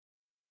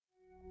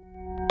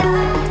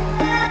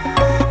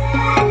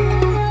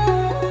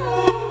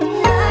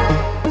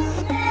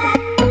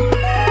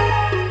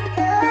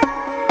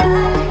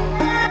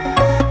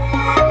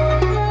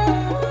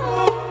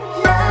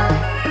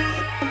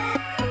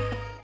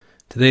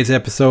Today's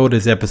episode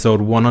is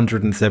episode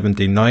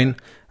 179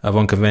 of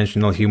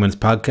Unconventional Humans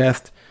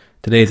podcast.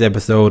 Today's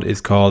episode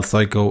is called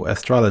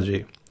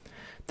Psychoastrology.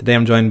 Today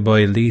I'm joined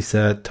by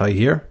Lisa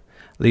Tahir.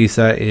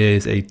 Lisa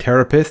is a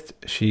therapist.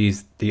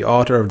 She's the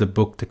author of the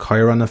book The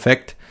Chiron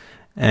Effect,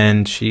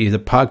 and she's a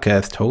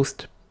podcast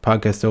host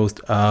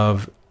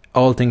of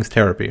All Things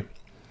Therapy.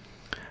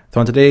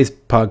 So on today's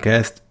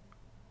podcast,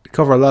 we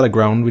cover a lot of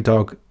ground. We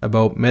talk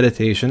about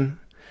meditation,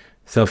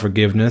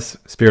 self-forgiveness,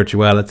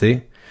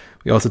 spirituality.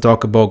 We also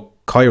talk about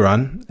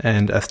Chiron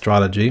and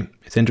astrology.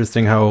 It's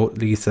interesting how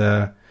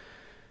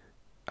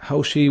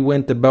she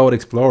went about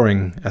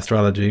exploring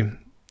astrology.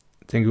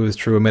 I think it was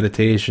through a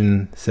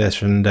meditation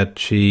session that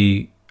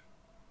the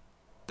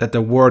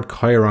word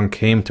Chiron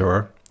came to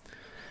her.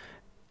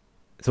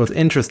 So it's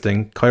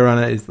interesting. Chiron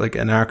is like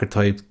an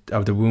archetype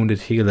of the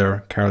wounded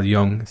healer, Carl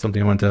Jung.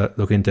 Something I want to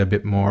look into a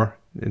bit more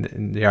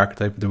in the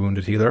archetype of the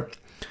wounded healer.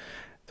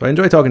 So I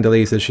enjoy talking to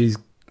Lisa.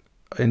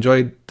 I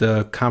enjoyed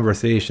the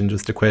conversation,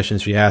 just the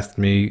questions she asked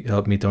me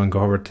helped me to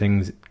uncover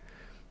things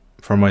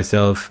for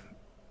myself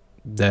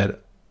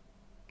that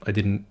I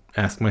didn't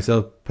ask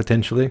myself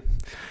potentially.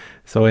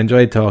 So I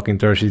enjoyed talking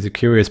to her. She's a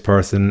curious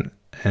person,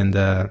 and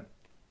I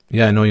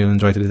know you'll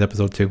enjoy today's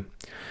episode too.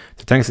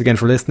 So thanks again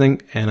for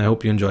listening, and I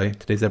hope you enjoy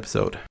today's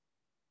episode.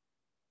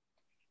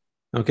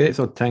 Okay,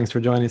 so thanks for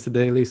joining us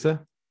today,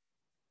 Lisa.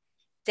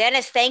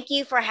 Dennis, thank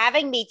you for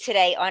having me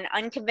today on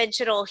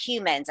Unconventional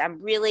Humans. I'm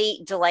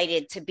really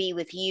delighted to be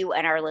with you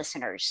and our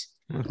listeners.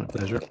 It's my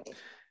pleasure.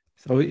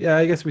 So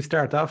I guess we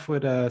start off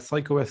with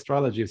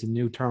psychoastrology. It's a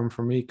new term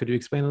for me. Could you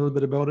explain a little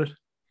bit about it?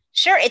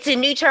 Sure, it's a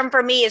new term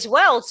for me as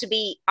well. To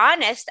be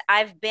honest,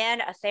 I've been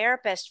a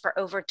therapist for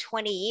over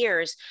 20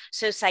 years.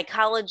 So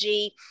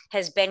psychology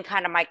has been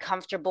kind of my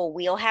comfortable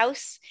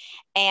wheelhouse.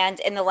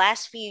 And in the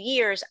last few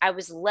years, I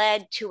was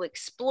led to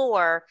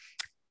explore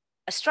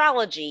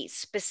astrology,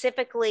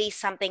 specifically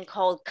something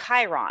called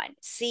Chiron,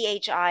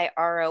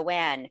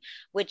 Chiron,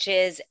 which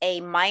is a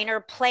minor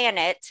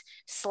planet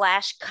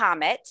 /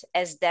 comet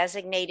as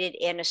designated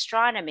in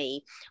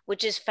astronomy,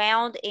 which is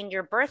found in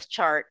your birth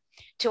chart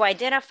to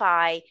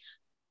identify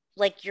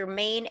like your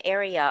main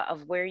area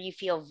of where you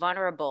feel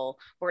vulnerable,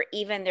 where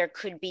even there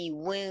could be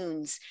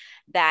wounds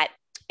that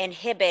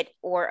inhibit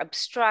or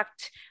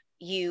obstruct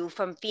you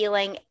from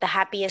feeling the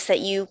happiest that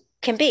you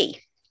can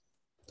be.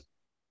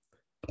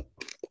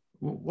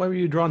 Why were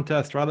you drawn to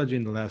astrology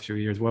in the last few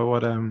years?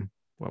 What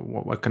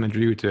kind of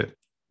drew you to it?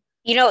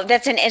 You know,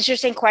 that's an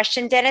interesting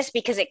question, Dennis,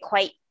 because it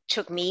quite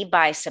took me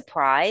by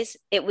surprise.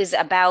 It was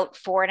about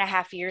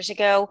 4.5 years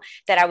ago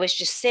that I was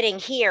just sitting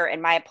here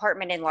in my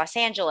apartment in Los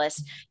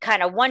Angeles,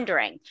 kind of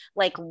wondering,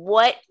 like,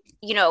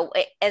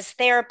 as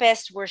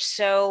therapists, we're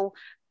so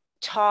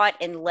taught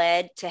and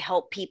led to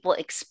help people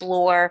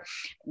explore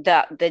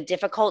the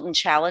difficult and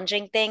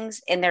challenging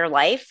things in their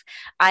life.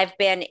 I've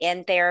been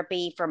in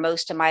therapy for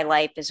most of my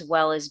life as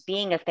well as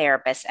being a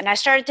therapist, and I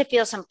started to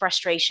feel some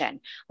frustration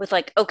with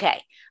like,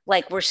 okay,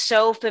 like we're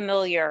so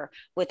familiar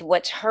with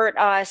what's hurt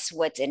us,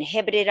 what's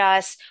inhibited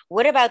us.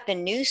 What about the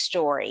new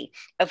story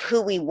of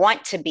who we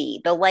want to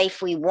be, the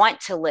life we want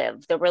to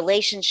live, the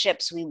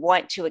relationships we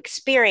want to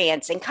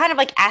experience, and kind of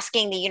like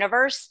asking the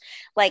universe,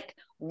 like,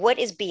 what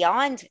is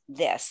beyond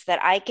this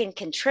that I can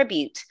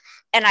contribute?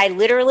 And I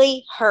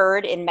literally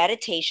heard in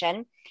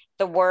meditation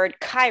the word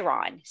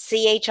Chiron,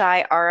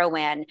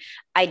 Chiron.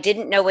 I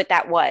didn't know what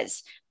that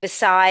was,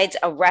 besides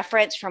a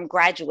reference from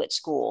graduate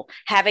school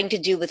having to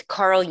do with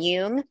Carl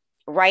Jung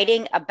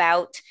writing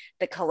about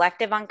the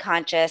collective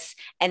unconscious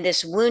and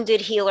this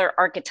wounded healer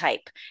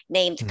archetype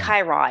named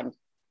Chiron.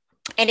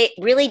 And it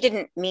really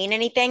didn't mean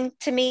anything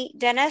to me,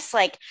 Dennis.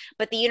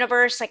 But the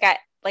universe,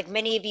 like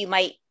many of you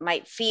might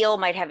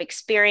have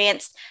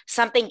experienced,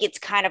 something gets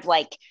kind of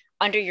like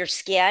under your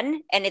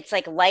skin, and it's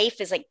like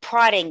life is like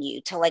prodding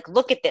you to like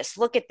look at this.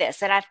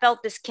 And I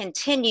felt this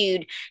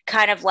continued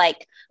kind of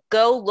like,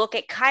 go look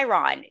at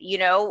Chiron,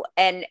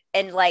 and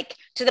like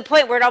to the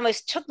point where it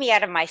almost took me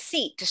out of my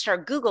seat to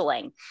start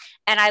Googling.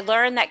 And I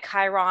learned that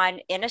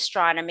Chiron in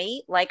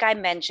astronomy, like I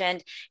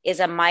mentioned, is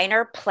a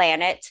minor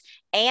planet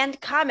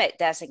and comet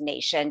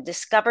designation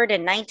discovered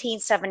in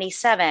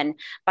 1977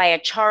 by a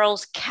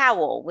Charles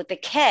Cowell with a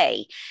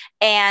K.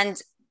 And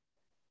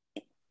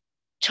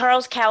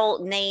Charles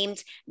Cowell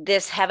named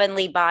this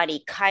heavenly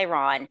body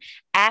Chiron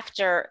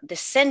after the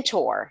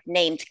centaur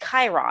named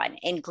Chiron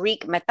in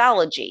Greek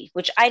mythology,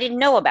 which I didn't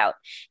know about.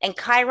 And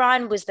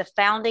Chiron was the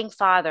founding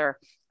father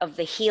of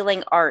the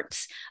healing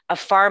arts, of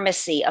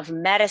pharmacy, of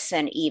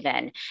medicine,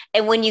 even.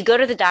 And when you go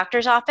to the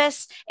doctor's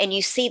office and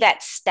you see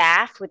that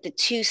staff with the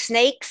two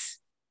snakes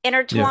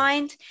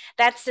intertwined,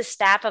 that's the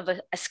staff of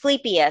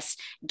Asclepius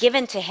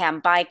given to him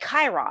by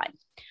Chiron.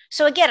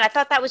 So again, I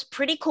thought that was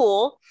pretty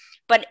cool,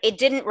 but it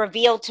didn't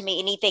reveal to me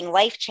anything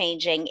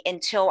life-changing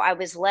until I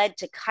was led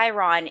to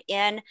Chiron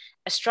in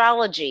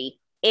astrology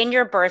in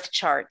your birth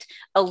chart,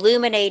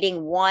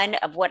 illuminating one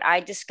of what I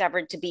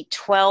discovered to be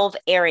 12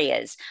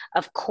 areas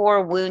of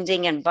core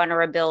wounding and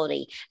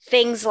vulnerability.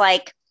 Things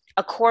like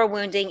a core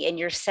wounding in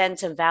your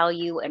sense of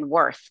value and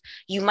worth.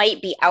 You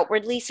might be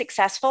outwardly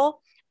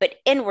successful, but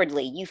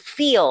inwardly you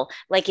feel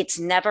like it's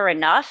never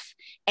enough.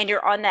 And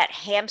you're on that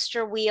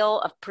hamster wheel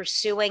of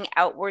pursuing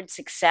outward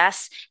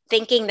success,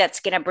 thinking that's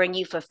going to bring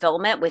you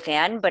fulfillment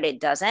within, but it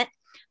doesn't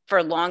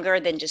for longer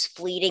than just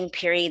fleeting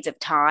periods of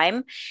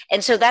time.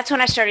 And so that's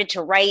when I started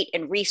to write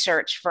and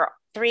research for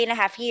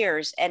 3.5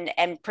 years and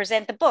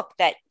present the book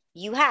that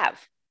you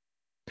have.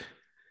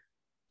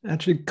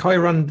 Actually,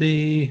 Chiron,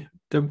 the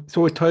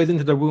so it ties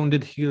into the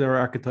wounded healer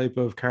archetype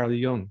of Carl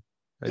Jung.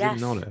 I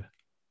didn't know Yes. that.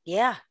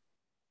 Yeah,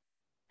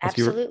 Was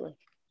you absolutely.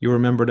 you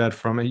remember that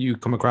from it? You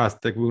come across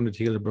the wounded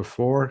healer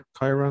before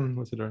Chiron?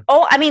 Was it? Or?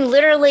 Oh, I mean,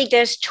 literally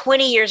just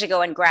 20 years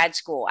ago in grad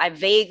school, I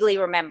vaguely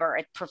remember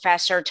a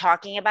professor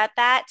talking about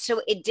that.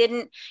 So it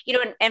didn't,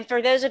 and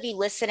for those of you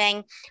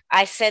listening,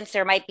 I sense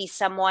there might be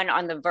someone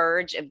on the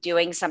verge of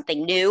doing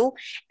something new,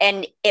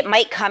 and it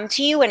might come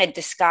to you in a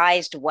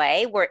disguised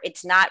way where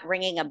it's not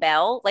ringing a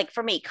bell. Like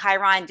for me,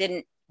 Chiron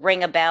didn't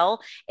ring a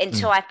bell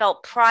until Mm. I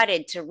felt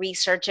prodded to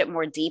research it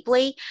more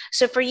deeply.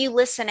 So for you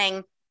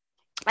listening,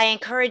 I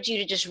encourage you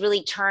to just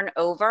really turn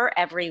over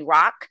every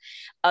rock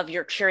of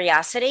your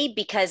curiosity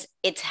because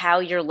it's how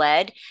you're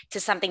led to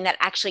something that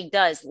actually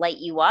does light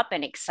you up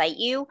and excite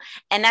you.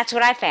 And that's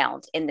what I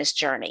found in this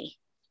journey.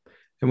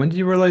 And when did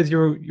you realize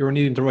you were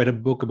needing to write a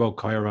book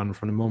about Chiron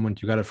from the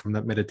moment you got it from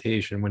that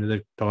meditation? When did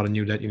it dawn on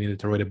you that you needed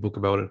to write a book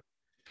about it?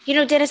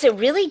 Dennis, it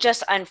really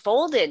just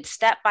unfolded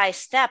step by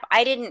step.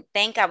 I didn't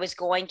think I was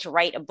going to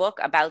write a book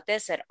about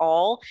this at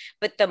all.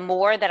 But the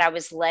more that I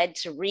was led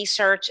to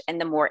research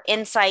and the more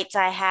insights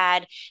I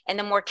had and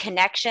the more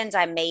connections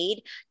I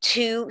made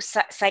to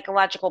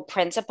psychological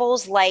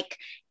principles, like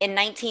in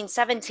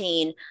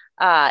 1917,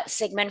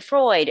 Sigmund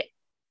Freud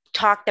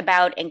talked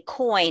about and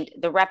coined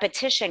the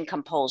repetition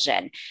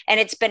compulsion. And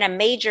it's been a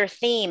major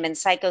theme in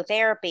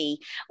psychotherapy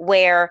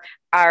where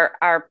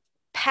our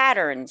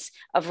patterns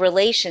of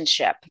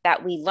relationship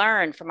that we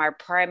learn from our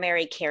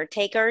primary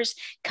caretakers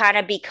kind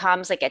of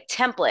becomes like a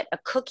template, a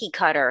cookie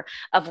cutter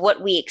of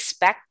what we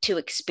expect to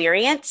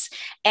experience.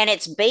 And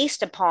it's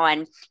based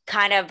upon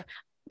kind of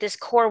this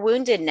core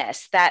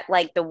woundedness that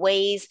like the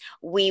ways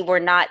we were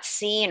not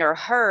seen or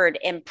heard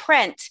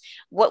imprint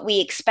what we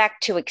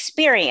expect to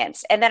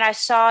experience. And then I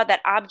saw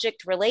that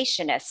object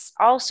relationists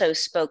also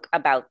spoke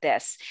about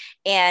this,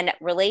 and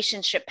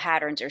relationship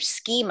patterns or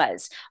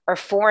schemas are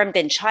formed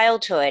in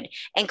childhood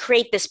and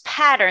create this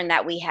pattern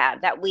that we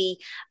have that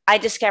I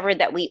discovered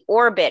that we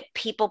orbit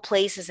people,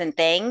 places, and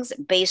things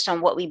based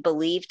on what we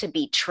believe to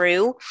be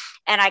true.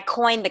 And I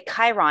coined the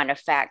Chiron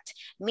effect,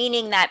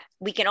 meaning that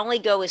we can only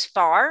go as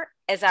far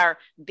as our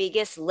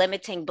biggest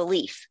limiting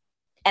belief.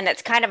 And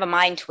that's kind of a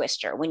mind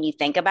twister when you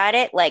think about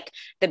it. Like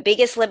the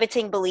biggest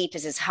limiting belief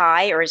is as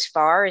high or as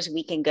far as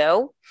we can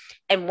go.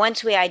 And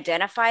once we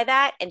identify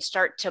that and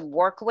start to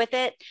work with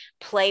it,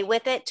 play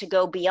with it to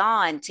go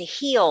beyond, to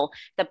heal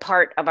the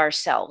part of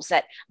ourselves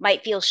that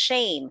might feel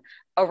shame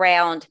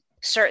around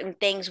certain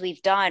things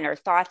we've done or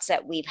thoughts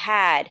that we've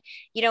had,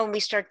 when we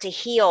start to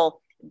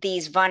heal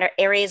these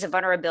areas of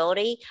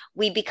vulnerability,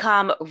 we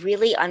become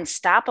really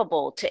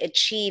unstoppable to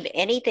achieve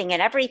anything and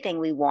everything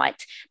we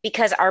want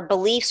because our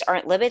beliefs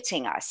aren't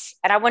limiting us.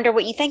 And I wonder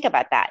what you think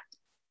about that.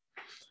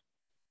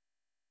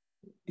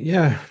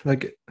 Yeah,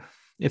 like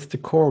it's the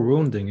core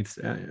wounding.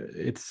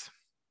 It's.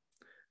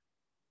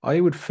 I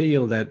would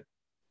feel that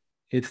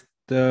it's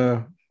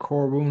the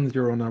core wounds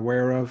you're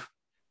unaware of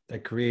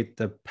that create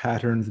the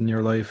patterns in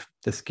your life,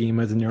 the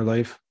schemas in your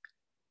life,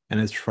 and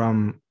it's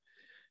from.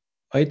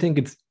 I think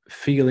it's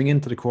feeling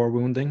into the core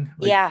wounding,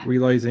 like Yeah.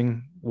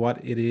 realizing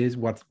what it is,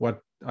 what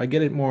I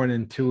get it more in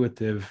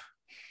intuitive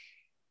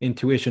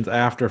intuitions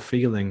after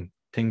feeling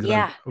things that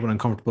Yeah. I'm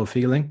uncomfortable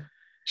feeling. And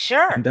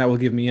Sure. that will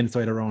give me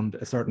insight around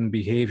a certain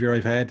behavior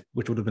I've had,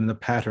 which would have been a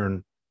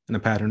certain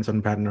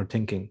pattern or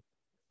thinking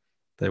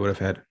that I would have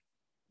had.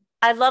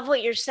 I love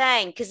what you're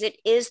saying because it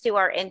is through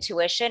our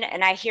intuition.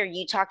 And I hear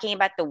you talking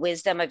about the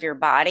wisdom of your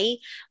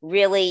body,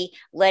 really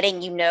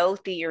letting you know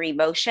through your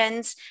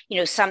emotions,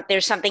 there's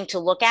something to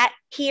look at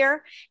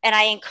here. And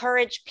I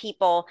encourage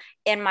people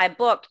in my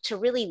book to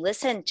really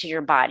listen to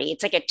your body.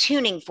 It's like a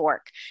tuning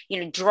fork,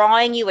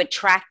 drawing you,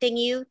 attracting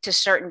you to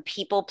certain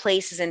people,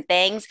 places, and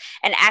things,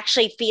 and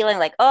actually feeling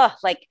like, oh,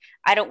 like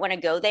I don't want to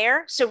go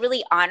there. So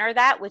really honor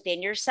that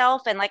within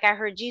yourself. And like I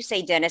heard you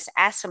say, Dennis,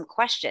 ask some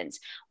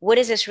questions. What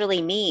does this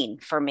really mean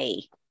for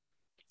me?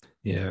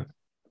 Yeah.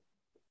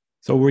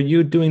 So were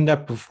you doing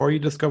that before you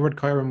discovered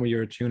Chiron, where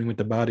you're tuning with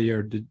the body,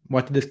 or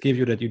what did this give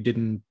you that you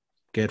didn't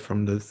get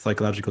from the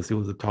psychological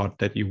schools of thought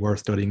that you were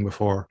studying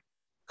before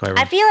I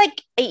Chiron? feel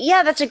like,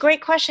 yeah, that's a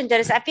great question,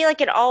 Dennis. I feel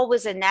like it all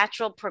was a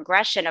natural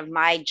progression of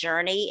my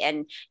journey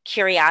and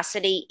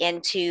curiosity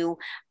into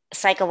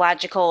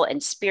psychological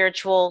and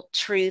spiritual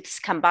truths,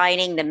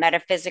 combining the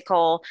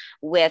metaphysical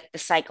with the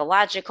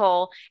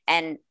psychological.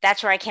 And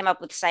that's where I came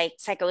up with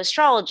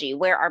psychoastrology,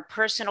 where our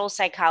personal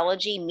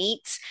psychology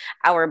meets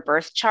our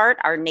birth chart,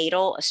 our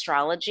natal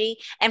astrology.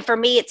 And for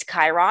me, it's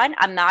Chiron.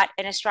 I'm not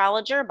an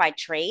astrologer by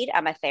trade,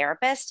 I'm a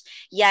therapist,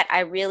 yet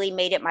I really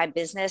made it my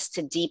business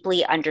to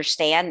deeply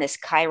understand this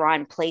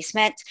Chiron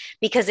placement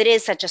because it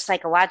is such a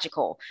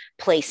psychological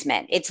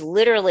placement. It's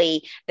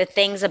literally the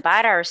things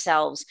about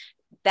ourselves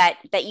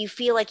that you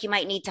feel like you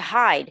might need to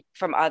hide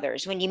from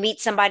others when you meet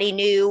somebody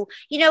new.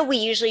 We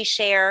usually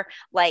share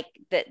like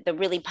the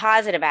really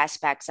positive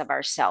aspects of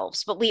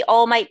ourselves, but we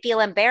all might feel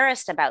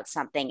embarrassed about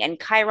something, and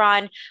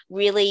Chiron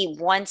really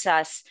wants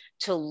us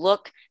to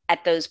look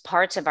at those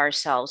parts of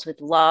ourselves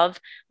with love,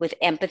 with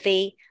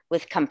empathy,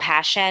 with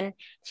compassion,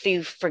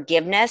 through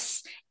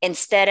forgiveness,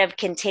 instead of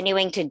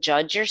continuing to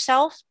judge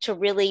yourself, to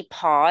really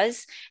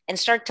pause and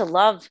start to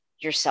love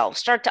yourself,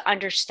 start to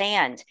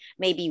understand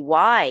maybe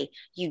why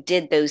you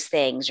did those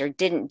things or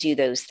didn't do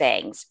those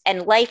things.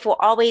 And life will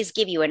always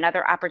give you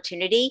another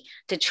opportunity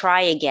to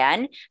try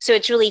again. So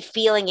it's really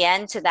feeling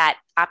into that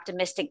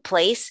optimistic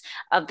place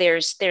of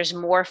there's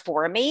more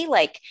for me.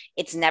 Like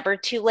it's never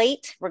too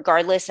late,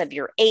 regardless of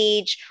your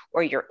age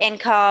or your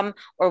income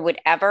or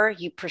whatever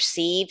you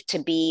perceive to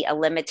be a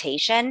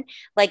limitation.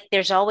 Like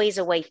there's always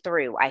a way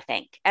through, I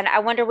think. And I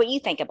wonder what you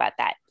think about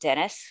that,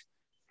 Dennis.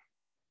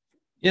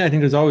 Yeah, I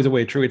think there's always a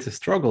way through. It's a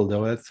struggle,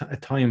 though.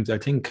 At times, I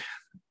think,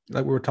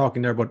 like we were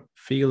talking there about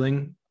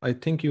feeling, I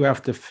think you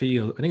have to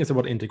feel, I think it's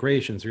about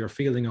integration. So you're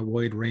feeling a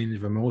wide range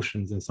of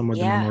emotions, and some of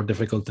them are Yeah. more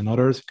difficult than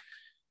others.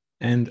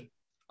 And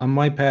on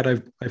my part,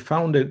 I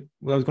found it,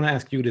 well, I was going to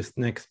ask you this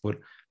next, but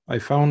I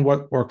found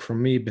what worked for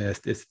me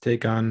best is to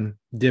take on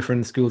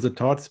different schools of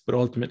thoughts, but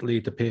ultimately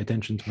to pay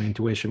attention to my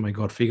intuition, my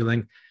gut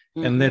feeling,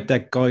 and let Mm-hmm.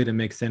 that guide and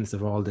make sense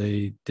of all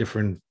the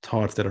different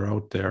thoughts that are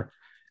out there.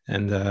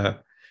 And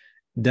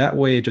that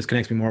way it just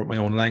connects me more with my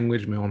own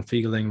language, my own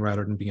feeling,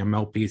 rather than being a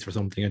mouthpiece for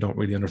something I don't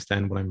really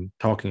understand what I'm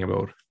talking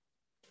about.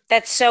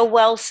 That's so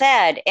well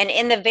said. And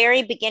in the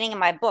very beginning of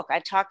my book, I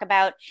talk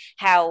about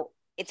how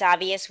it's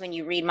obvious when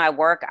you read my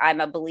work, I'm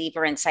a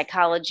believer in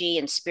psychology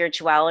and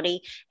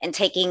spirituality and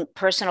taking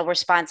personal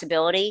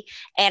responsibility.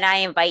 And I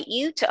invite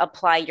you to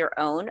apply your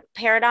own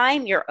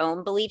paradigm, your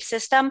own belief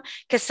system,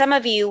 because some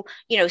of you,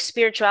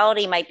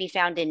 spirituality might be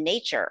found in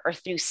nature or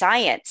through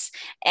science.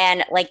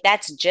 And like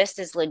that's just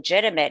as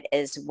legitimate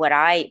as what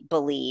I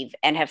believe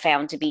and have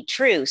found to be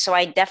true. So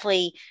I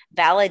definitely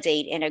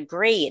validate and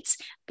agree. It's,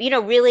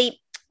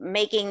 really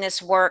making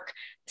this work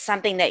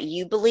something that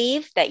you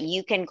believe that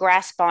you can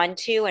grasp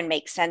onto and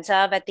make sense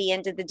of at the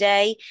end of the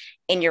day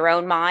in your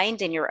own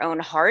mind, in your own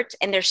heart.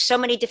 And there's so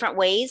many different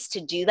ways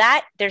to do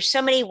that. There's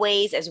so many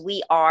ways as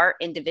we are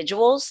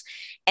individuals.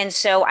 And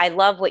so I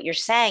love what you're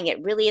saying.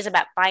 It really is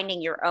about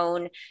finding your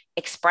own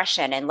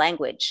expression and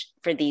language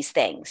for these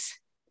things.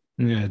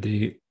 Yeah,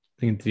 I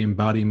think the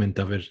embodiment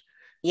of it.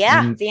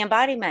 Yeah, And the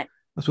embodiment.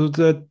 I suppose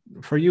that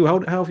for you,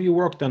 how have you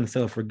worked on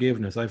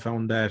self-forgiveness? I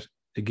found that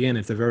again,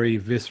 it's a very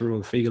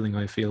visceral feeling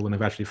I feel when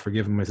I've actually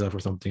forgiven myself for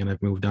something and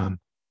I've moved on.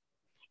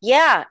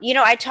 Yeah,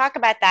 I talk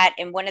about that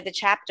in one of the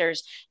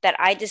chapters that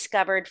I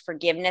discovered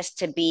forgiveness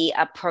to be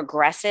a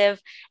progressive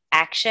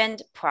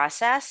actioned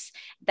process.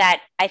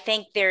 That I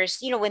think there's,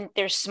 when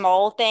there's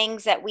small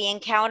things that we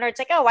encounter, it's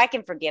like, oh, I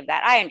can forgive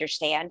that. I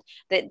understand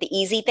the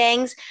easy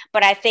things.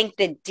 But I think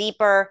the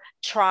deeper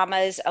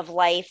traumas of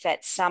life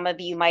that some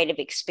of you might have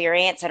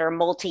experienced that are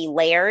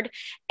multi-layered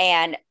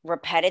and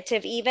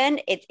repetitive, even,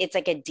 it's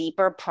like a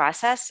deeper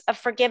process of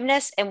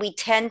forgiveness. And we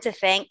tend to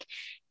think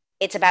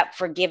it's about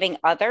forgiving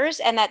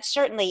others. And that's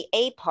certainly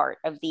a part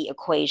of the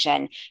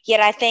equation. Yet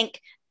I think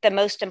the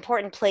most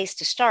important place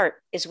to start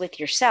is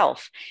with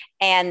yourself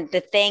and the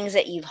things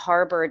that you've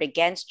harbored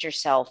against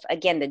yourself.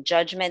 Again, the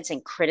judgments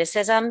and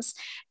criticisms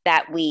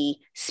that we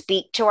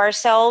speak to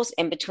ourselves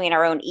in between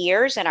our own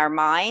ears and our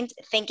mind,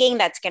 thinking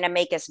that's going to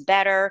make us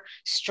better,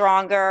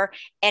 stronger.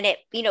 And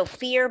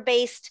fear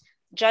based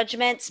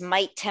judgments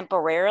might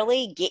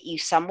temporarily get you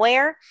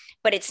somewhere,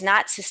 but it's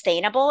not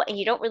sustainable and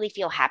you don't really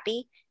feel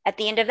happy at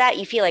the end of that.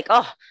 You feel like,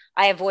 oh,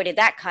 I avoided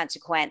that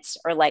consequence,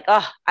 or like,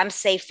 oh, I'm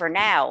safe for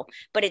now.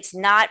 But it's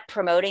not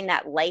promoting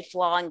that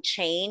lifelong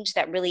change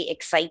that really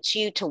excites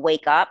you to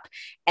wake up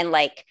and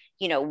like,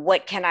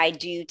 what can I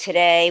do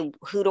today?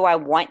 Who do I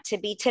want to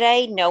be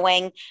today?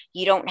 Knowing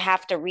you don't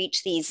have to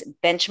reach these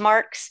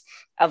benchmarks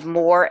of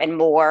more and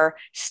more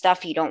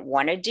stuff you don't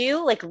want to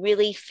do, like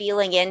really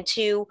feeling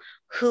into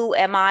who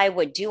am I?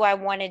 What do I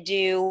want to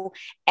do?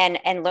 And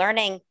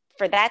learning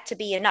for that to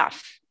be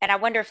enough. And I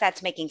wonder if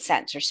that's making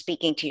sense or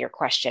speaking to your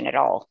question at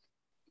all.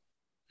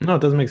 No, it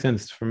doesn't make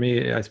sense for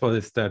me. I suppose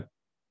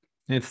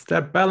it's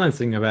that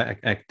balancing of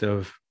act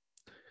of,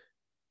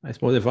 I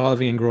suppose,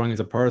 evolving and growing as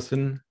a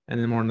person, and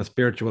then more on the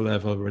spiritual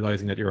level,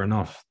 realizing that you're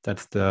enough.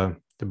 That's the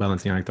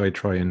balancing act I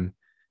try and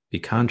be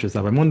conscious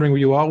of. I'm wondering, were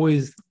you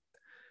always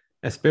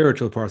a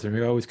spiritual person? Were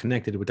you always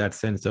connected with that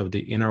sense of the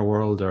inner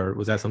world, or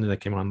was that something that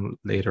came on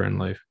later in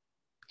life?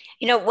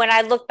 When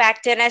I look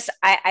back, Dennis,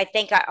 I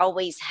think I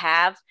always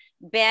have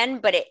been,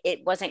 but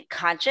it wasn't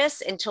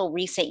conscious until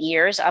recent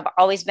years. I've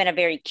always been a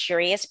very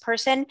curious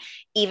person,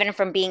 even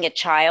from being a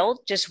child,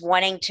 just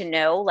wanting to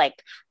know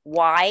like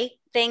why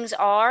things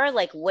are,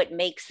 like what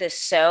makes this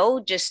so,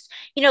 just,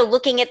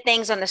 looking at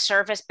things on the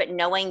surface, but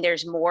knowing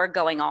there's more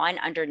going on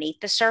underneath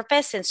the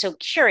surface. And so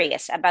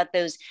curious about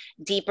those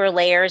deeper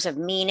layers of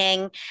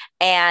meaning.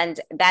 And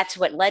that's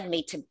what led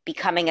me to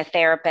becoming a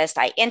therapist.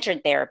 I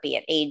entered therapy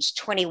at age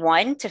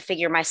 21 to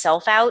figure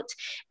myself out.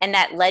 And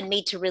that led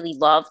me to really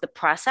love the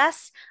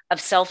process of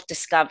self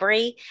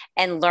discovery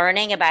and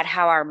learning about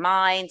how our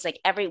minds,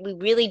 we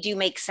really do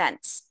make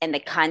sense in the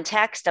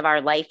context of our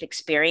life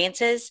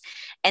experiences.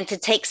 And to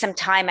take some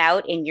time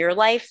out in your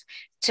life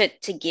to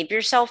give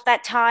yourself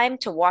that time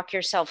to walk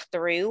yourself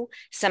through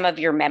some of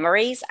your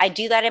memories. I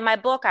do that in my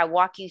book. I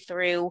walk you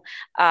through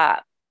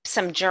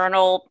some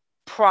journal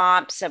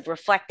prompts of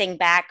reflecting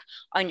back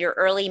on your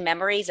early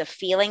memories of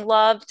feeling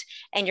loved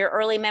and your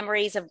early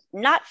memories of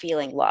not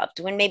feeling loved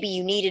when maybe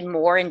you needed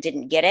more and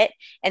didn't get it.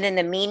 And then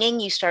the meaning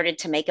you started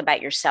to make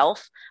about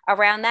yourself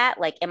around that.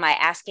 Like, am I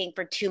asking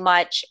for too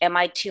much? Am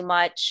I too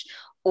much?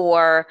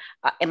 Or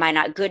am I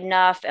not good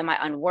enough? Am I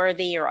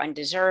unworthy or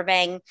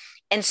undeserving?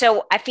 And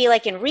so I feel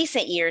like in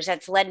recent years,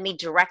 that's led me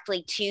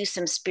directly to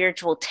some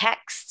spiritual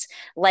texts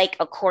like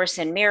A Course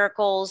in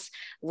Miracles,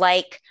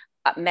 like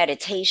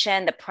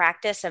meditation, the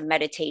practice of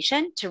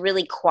meditation to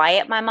really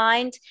quiet my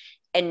mind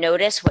and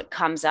notice what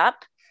comes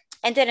up.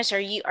 And Dennis, are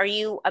you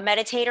a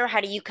meditator?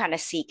 How do you kind of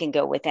seek and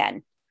go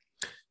within?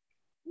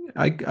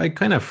 I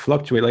kind of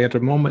fluctuate. Like at the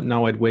moment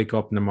now, I'd wake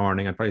up in the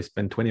morning. I'd probably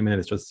spend 20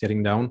 minutes just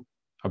sitting down, Yeah,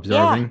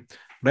 observing.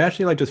 But I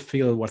actually like just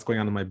feel what's going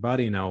on in my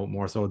body now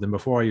more so than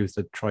before. I used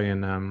to try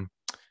and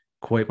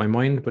quiet my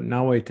mind, but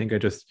now I think I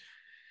just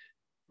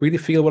really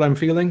feel what I'm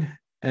feeling,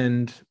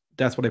 and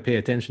that's what I pay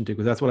attention to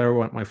because that's what I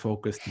want my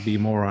focus to be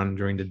more on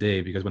during the day.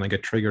 Because when I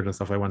get triggered and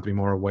stuff, I want to be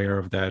more aware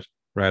of that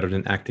rather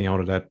than acting out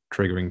of that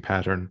triggering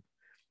pattern.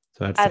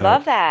 So that's I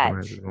love where I'm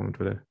that. at the moment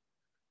with it.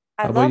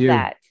 I How about love you?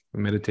 that.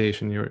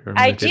 Meditation? You're a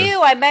I meditator?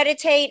 do. I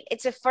meditate.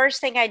 It's the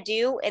first thing I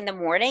do in the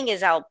morning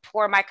is I'll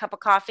pour my cup of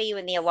coffee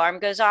when the alarm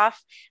goes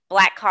off,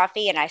 black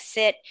coffee, and I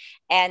sit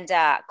and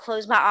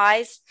close my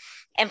eyes.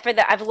 And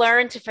I've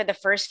learned to, for the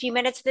first few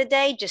minutes of the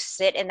day, just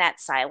sit in that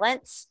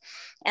silence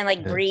and like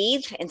Yeah.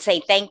 breathe and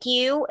say thank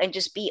you and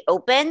just be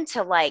open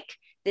to like,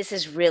 this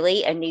is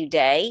really a new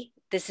day.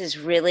 This is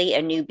really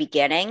a new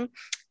beginning,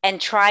 and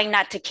trying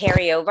not to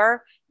carry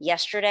over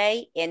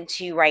yesterday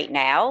into right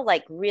now,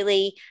 like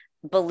really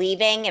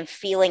believing and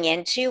feeling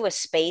into a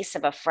space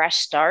of a fresh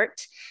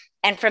start.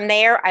 And from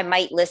there, I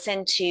might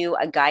listen to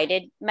a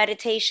guided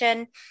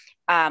meditation,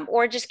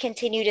 or just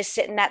continue to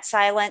sit in that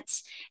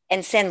silence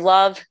and send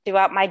love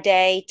throughout my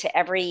day to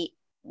every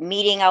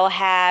meeting I'll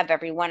have,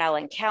 everyone I'll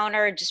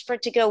encounter, just for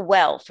it to go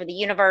well, for the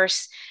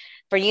universe,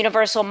 for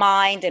universal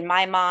mind and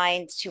my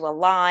mind to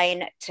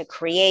align, to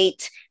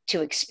create,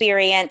 to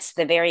experience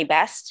the very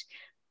best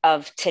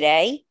of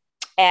today.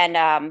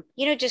 And,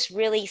 just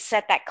really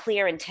set that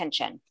clear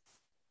intention.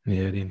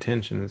 Yeah, the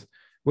intention is.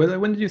 Well,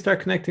 when did you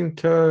start connecting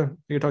to?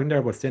 You're talking there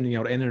about sending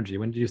out energy.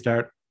 When did you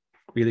start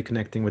really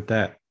connecting with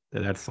that?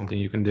 That's something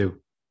you can do.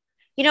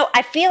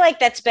 I feel like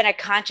that's been a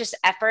conscious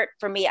effort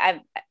for me.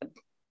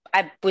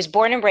 I was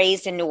born and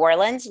raised in New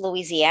Orleans,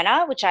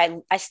 Louisiana, which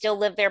I still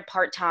live there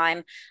part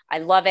time. I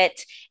love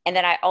it. And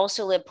then I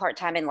also live part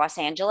time in Los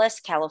Angeles,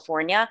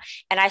 California.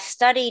 And I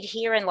studied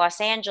here in Los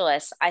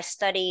Angeles. I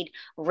studied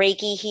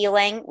Reiki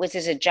healing, which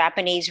is a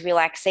Japanese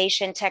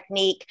relaxation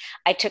technique.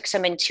 I took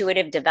some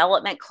intuitive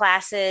development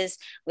classes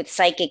with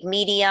psychic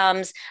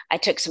mediums. I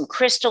took some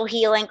crystal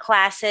healing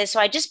classes. So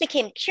I just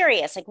became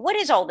curious, like, what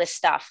is all this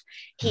stuff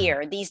Hmm.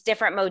 here? These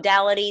different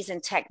modalities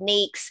and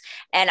techniques.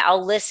 And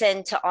I'll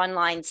listen to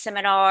online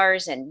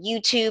seminars, and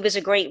YouTube is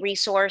a great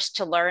resource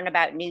to learn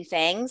about new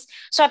things.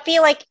 So I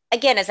feel like,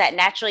 again, as that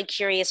naturally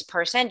curious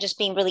person, just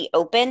being really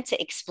open to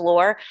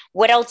explore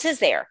what else is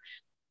there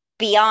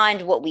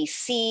beyond what we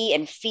see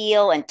and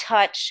feel and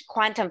touch.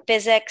 Quantum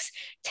physics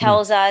Hmm.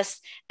 tells us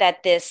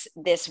that this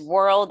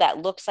world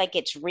that looks like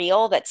it's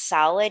real, that's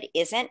solid,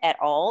 isn't at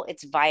all.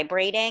 It's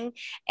vibrating,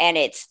 and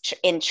it's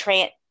in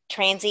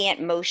transient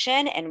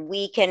motion, and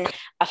we can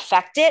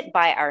affect it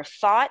by our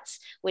thoughts,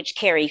 which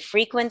carry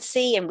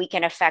frequency, and we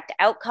can affect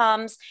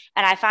outcomes.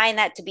 And I find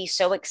that to be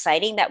so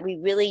exciting that we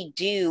really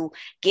do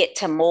get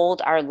to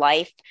mold our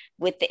life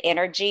with the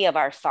energy of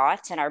our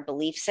thoughts and our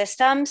belief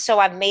system. So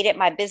I've made it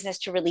my business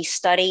to really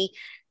study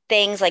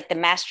things like the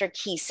Master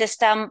Key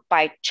System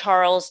by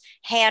Charles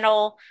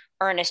Haanel,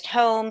 Ernest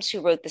Holmes, who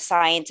wrote The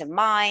Science of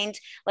Mind.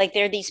 Like,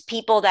 there are these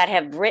people that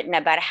have written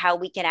about how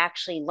we can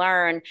actually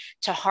learn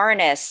to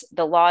harness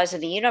the laws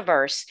of the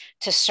universe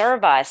to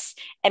serve us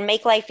and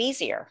make life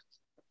easier.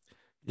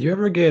 Do you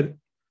ever get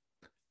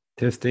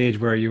to a stage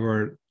where you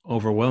were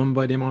overwhelmed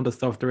by the amount of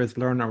stuff there is to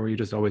learn, or were you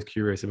just always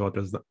curious about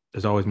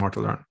there's always more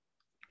to learn?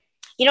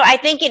 I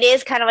think it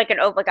is kind of like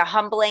like a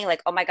humbling,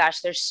 like, oh my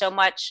gosh, there's so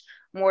much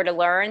more to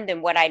learn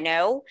than what I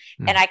know.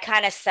 And Hmm. I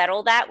kind of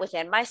settle that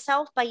within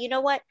myself. But you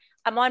know what?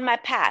 I'm on my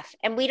path.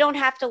 And we don't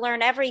have to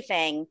learn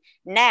everything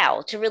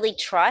now to really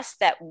trust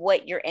that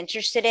what you're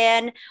interested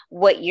in,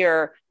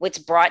 what's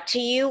brought to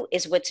you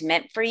is what's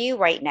meant for you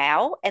right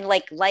now. And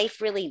like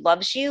life really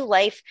loves you.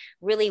 Life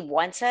really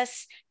wants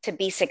us to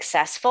be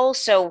successful.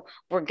 So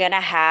we're going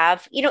to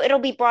have, it'll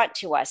be brought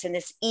to us in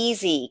this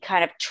easy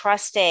kind of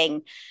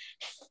trusting,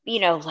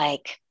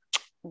 like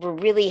we're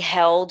really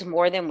held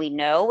more than we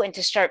know, and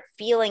to start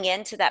feeling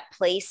into that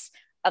place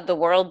of the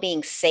world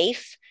being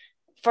safe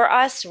for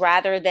us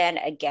rather than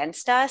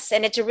against us.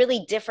 And it's a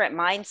really different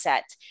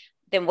mindset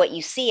than what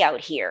you see out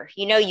here.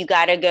 You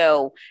got to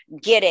go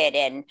get it,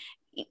 and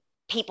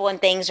people and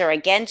things are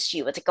against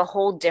you. It's like a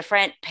whole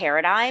different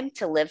paradigm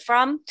to live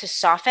from, to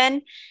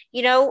soften,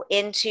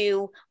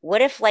 into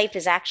what if life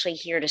is actually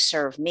here to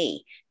serve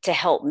me, to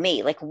help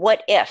me? Like,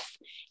 what if?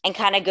 And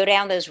kind of go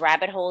down those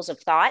rabbit holes of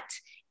thought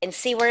and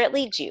see where it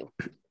leads you.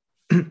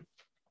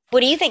 What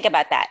do you think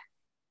about that?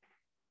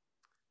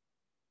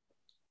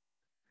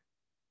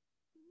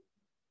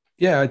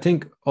 Yeah, I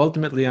think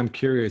ultimately I'm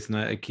curious and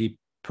I keep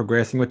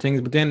progressing with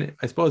things. But then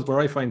I suppose where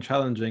I find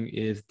challenging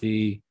is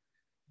I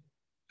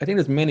think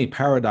there's many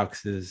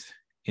paradoxes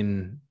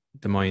in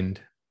the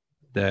mind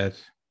that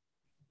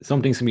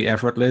some things can be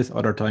effortless,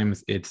 other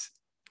times it's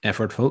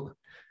effortful.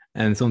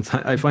 And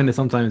sometimes I find that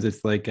sometimes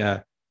it's like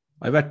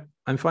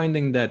I'm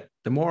finding that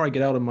the more I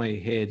get out of my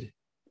head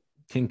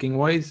thinking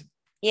wise,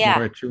 the more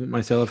Yeah. I tune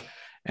myself.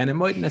 And it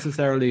might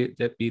necessarily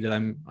that be that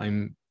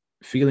I'm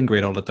feeling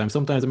great all the time.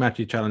 Sometimes I'm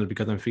actually challenged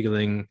because I'm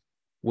feeling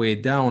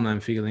weighed down. I'm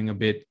feeling a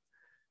bit.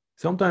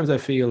 Sometimes I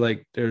feel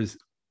like there's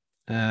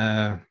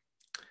uh,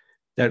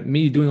 that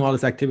me doing all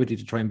this activity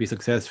to try and be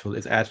successful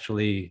is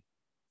actually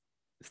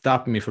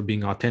stopping me from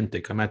being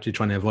authentic. I'm actually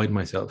trying to avoid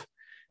myself,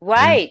 and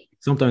Right.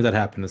 sometimes that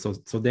happens.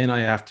 So then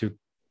I have to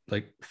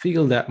like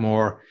feel that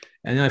more,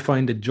 and then I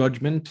find the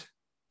judgment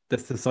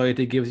that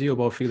society gives you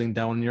about feeling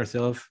down on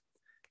yourself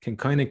can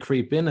kind of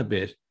creep in a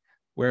bit.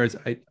 Whereas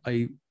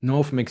I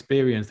know from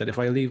experience that if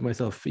I leave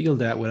myself feel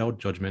that without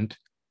judgment,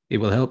 it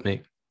will help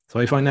me. So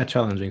I find that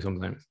challenging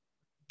sometimes.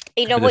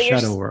 You A know bit of what you're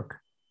shadow work.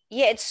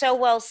 Yeah, it's so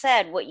well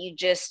said what you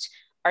just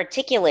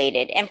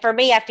articulated. And for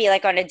me, I feel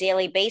like on a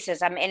daily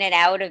basis, I'm in and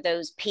out of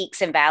those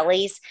peaks and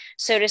valleys,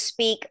 so to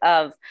speak,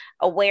 of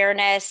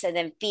awareness and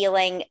then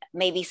feeling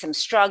maybe some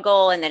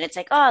struggle. And then it's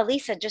like, oh,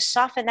 Lisa, just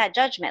soften that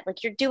judgment.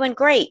 Like you're doing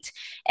great.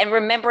 And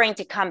remembering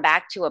to come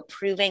back to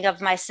approving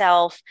of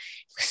myself,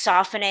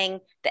 softening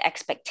the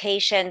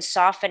expectation,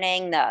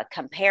 softening the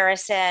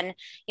comparison.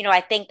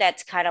 I think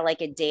that's kind of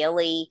like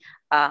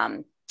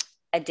um,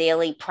 a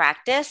daily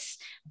practice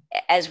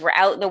as we're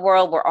out in the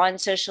world, we're on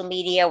social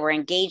media, we're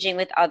engaging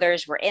with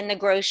others, we're in the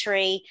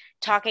grocery,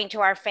 talking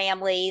to our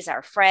families,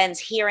 our friends,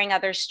 hearing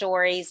other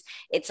stories.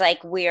 It's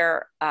like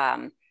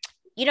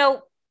you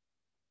know,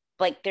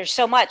 like there's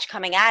so much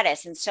coming at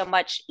us and so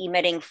much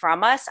emitting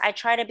from us. I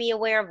try to be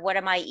aware of what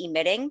am I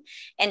emitting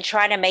and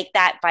try to make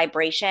that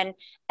vibration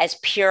as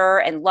pure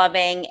and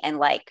loving and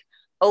like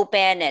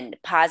open and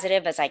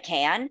positive as I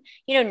can,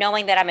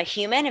 knowing that I'm a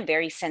human and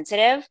very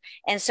sensitive.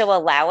 And so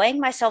allowing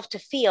myself to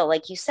feel,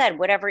 like you said,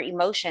 whatever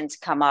emotions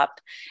come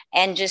up,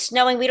 and just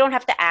knowing we don't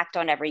have to act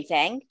on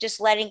everything, just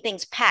letting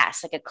things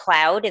pass like a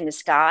cloud in the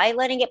sky,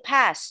 letting it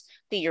pass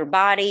through your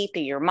body,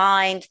 through your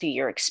mind, through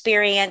your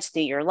experience,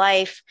 through your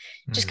life.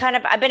 Just Mm. kind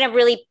of, I've been a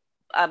really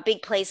a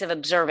big place of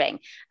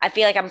observing. I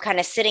feel like I'm kind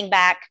of sitting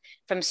back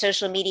from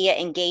social media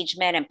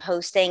engagement and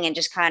posting and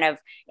just kind of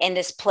in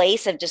this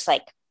place of just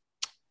like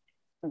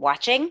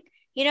watching,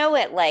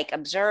 it like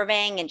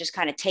observing and just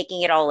kind of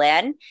taking it all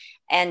in,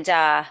 and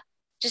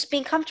just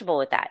being comfortable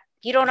with that.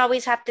 You don't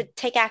always have to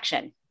take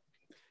action.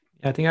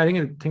 I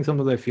think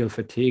sometimes I feel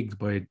fatigued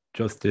by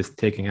just this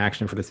taking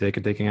action for the sake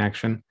of taking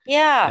action.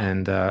 Yeah.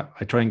 And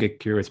I try and get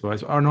curious about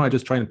it. Or no, I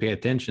just try and pay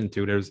attention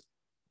to there's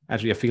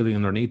actually a feeling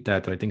underneath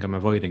that I think I'm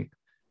avoiding.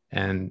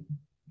 And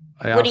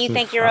I What do you often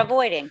think you're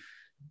avoiding?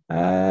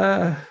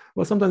 uh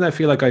well sometimes I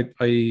feel like I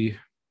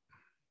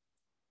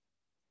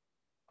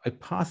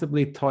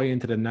possibly tie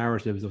into the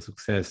narratives of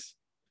success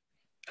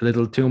a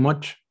little too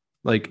much.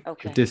 Like if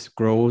Okay. this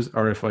grows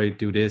or if I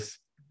do this,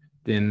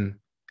 then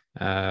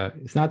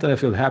it's not that I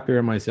feel happier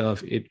in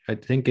myself. It's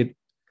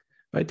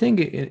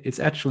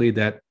actually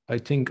that I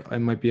think I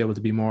might be able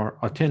to be more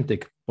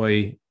authentic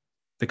by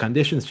the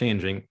conditions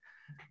changing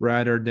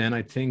rather than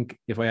I think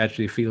if I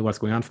actually feel what's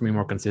going on for me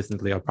more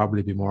consistently, I'll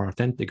probably be more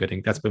authentic. I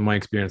think that's been my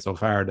experience so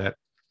far that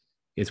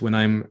it's when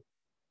I'm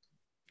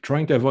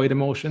trying to avoid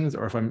emotions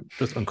or if I'm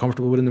just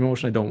uncomfortable with an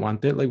emotion, I don't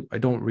want it. Like I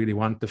don't really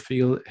want to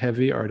feel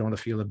heavy or I don't want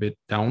to feel a bit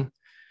down.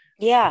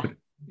 Yeah. But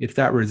it's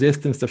that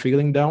resistance to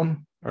feeling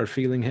down or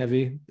feeling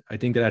heavy. I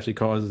think that actually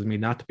causes me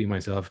not to be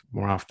myself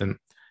more often.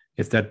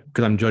 It's that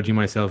because I'm judging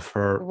myself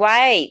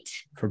Right.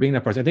 for being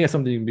that person. I think it's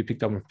something to be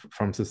picked up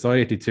from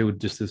society too.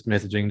 Just this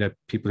messaging that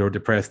people who are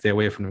depressed stay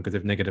away from them because they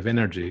have negative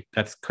energy.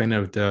 That's kind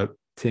of the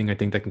thing I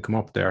think that can come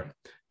up there.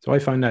 So I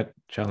find that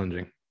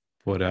challenging.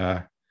 But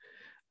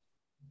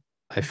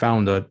I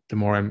found that the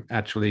more I'm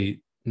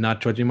actually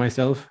not judging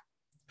myself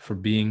for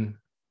being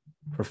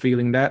for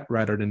feeling that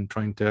rather than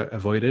trying to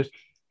avoid it,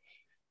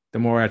 the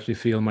more I actually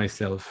feel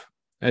myself.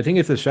 I think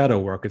it's the shadow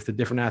work. It's the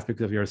different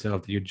aspects of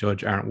yourself that you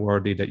judge aren't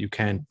worthy, that you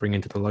can't bring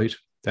into the light,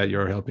 that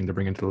you're helping to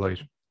bring into the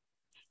light.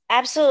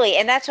 Absolutely.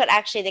 And that's what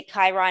actually the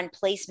Chiron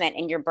placement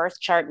in your birth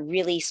chart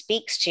really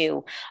speaks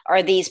to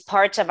are these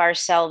parts of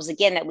ourselves,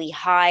 again, that we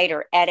hide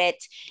or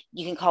edit.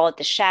 You can call it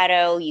the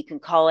shadow, you can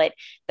call it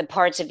the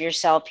parts of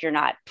yourself you're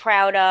not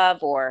proud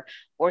of or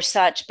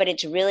such, but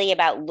it's really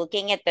about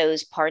looking at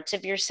those parts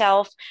of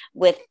yourself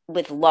with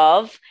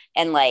love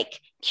and like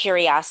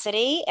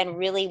curiosity and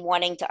really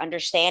wanting to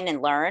understand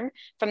and learn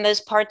from those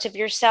parts of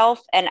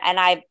yourself. And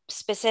I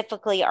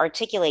specifically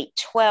articulate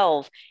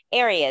 12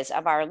 areas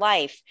of our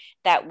life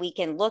that we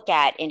can look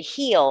at and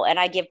heal. And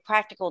I give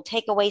practical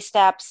takeaway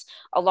steps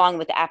along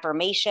with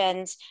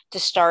affirmations to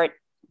start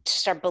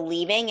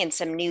believing in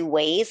some new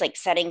ways, like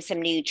setting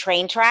some new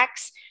train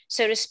tracks,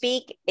 so to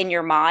speak, in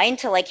your mind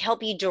to like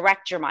help you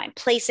direct your mind,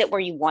 place it where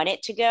you want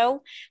it to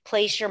go,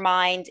 place your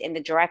mind in the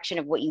direction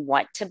of what you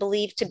want to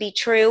believe to be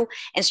true,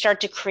 and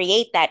start to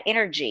create that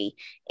energy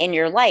in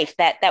your life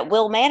that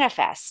will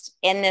manifest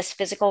in this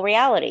physical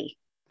reality.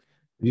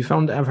 Have you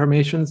found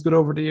affirmations good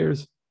over the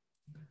years?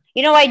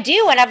 I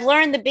do. And I've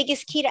learned the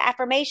biggest key to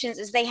affirmations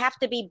is they have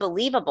to be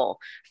believable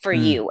for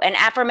Mm. you. An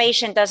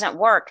affirmation doesn't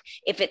work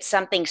if it's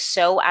something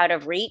so out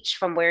of reach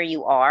from where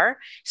you are.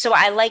 So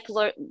I like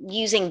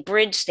using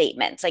bridge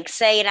statements, like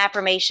say an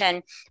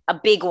affirmation, a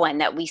big one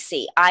that we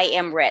see, I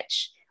am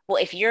rich. Well,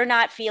 if you're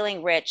not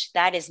feeling rich,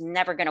 that is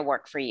never going to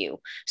work for you.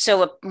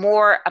 So a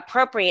more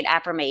appropriate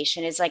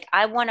affirmation is like,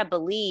 I want to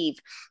believe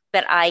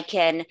that I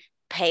can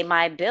pay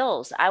my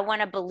bills. I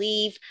want to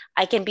believe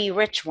I can be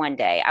rich one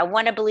day. I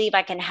want to believe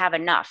I can have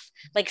enough.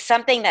 Like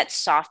something that's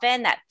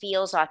softened, that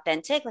feels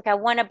authentic. Like I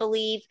want to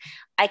believe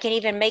I can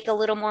even make a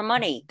little more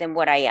money than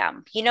what I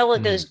am. Like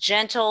Mm. those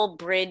gentle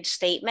bridge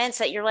statements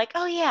that you're like,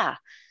 oh, yeah,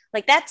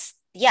 like that's,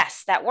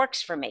 yes, that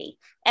works for me.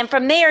 And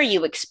from there,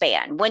 you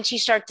expand. Once you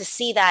start to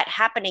see that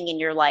happening in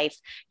your life,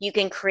 you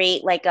can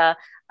create like a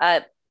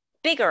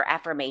bigger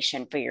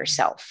affirmation for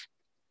yourself.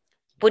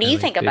 What do And you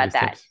like think baby about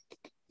that? steps.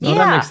 No,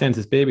 that makes Yeah. sense.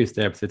 It's baby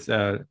steps.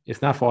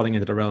 It's not falling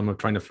into the realm of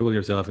trying to fool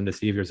yourself and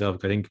deceive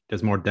yourself. I think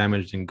there's more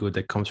damage than good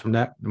that comes from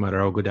that, no matter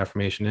how good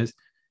affirmation is.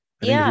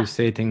 I think if you Yeah.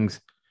 say things,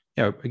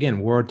 yeah,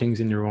 again, word things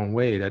in your own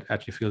way that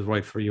actually feels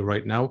right for you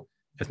right now,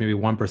 that's maybe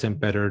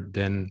 1% better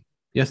than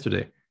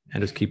yesterday.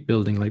 And just keep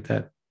building like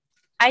that.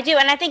 I do.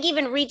 And I think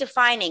even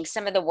redefining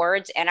some of the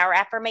words in our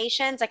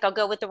affirmations, like I'll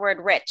go with the word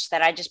rich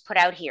that I just put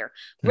out here.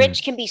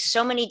 Rich Mm. can be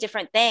so many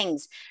different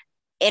things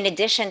in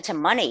addition to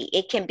money.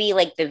 It can be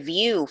like the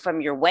view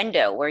from your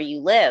window where you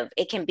live.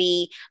 It can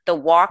be the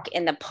walk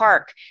in the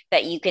park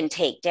that you can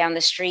take down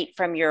the street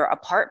from your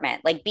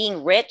apartment. Like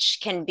being rich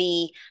can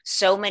be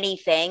so many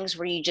things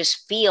where you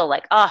just feel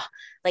like, oh,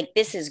 like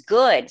this is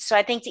good. So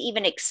I think to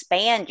even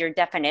expand your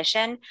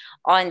definition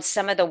on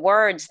some of the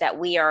words that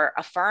we are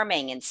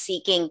affirming and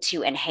seeking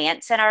to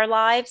enhance in our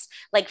lives,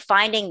 like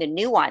finding the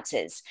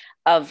nuances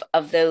of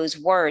those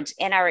words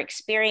in our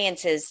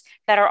experiences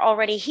that are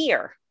already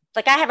here.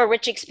 Like I have a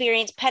rich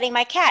experience petting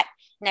my cat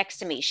next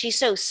to me. She's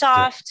so Yeah.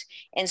 soft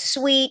and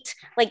sweet.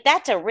 Like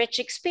that's a rich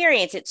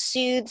experience. It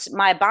soothes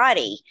my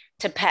body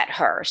to pet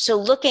her. So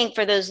looking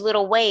for those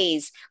little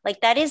ways,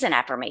 like that is an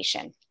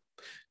affirmation.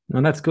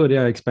 No, that's good.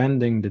 Yeah,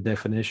 expanding the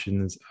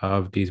definitions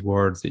of these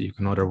words that you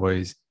can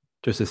otherwise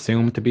just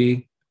assume to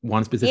be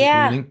one specific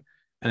Yeah. meaning.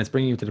 And it's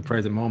bringing you to the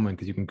present moment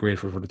because you can be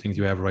grateful for the things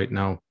you have right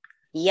now.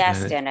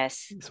 Yes, And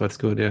Dennis. so it's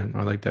good. Yeah,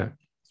 I like that.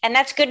 And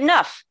that's good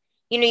enough.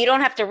 You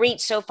don't have to reach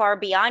so far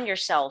beyond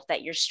yourself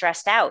that you're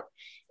stressed out.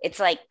 It's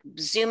like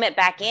zoom it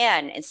back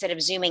in instead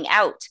of zooming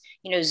out.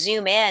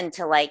 Zoom in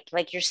to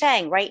like you're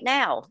saying right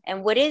now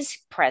and what is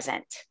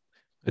present.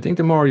 I think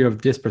the more you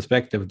have this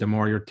perspective, the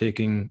more you're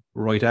taking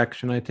right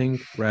action, I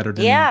think, rather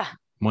than Yeah.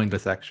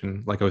 mindless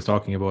action. Like I was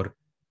talking about,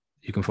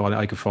 I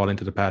could fall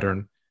into the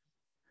pattern.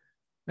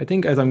 I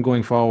think as I'm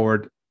going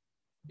forward,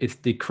 it's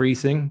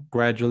decreasing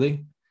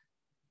gradually.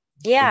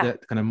 Yeah.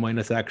 That kind of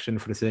mindless action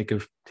for the sake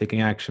of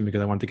taking action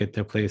because I want to get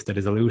to a place that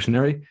is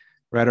illusionary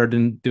rather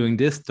than doing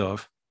this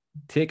stuff,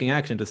 taking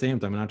action at the same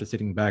time and not just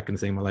sitting back and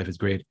saying my life is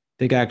great.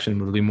 Take action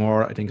will be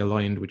more, I think,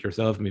 aligned with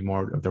yourself and be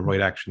more of the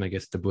right action, I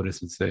guess the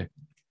Buddhists would say.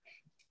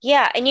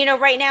 Yeah. And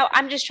right now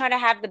I'm just trying to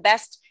have the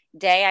best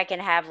day I can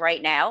have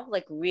right now,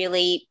 like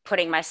really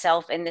putting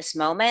myself in this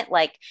moment.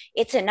 Like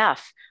it's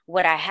enough.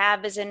 What I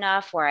have is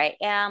enough where I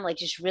am, like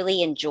just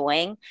really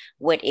enjoying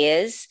what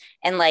is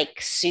and like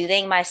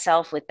soothing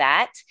myself with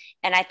that.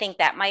 And I think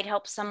that might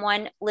help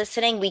someone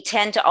listening. We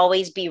tend to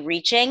always be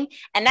reaching,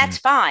 and Mm. that's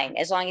fine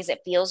as long as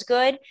it feels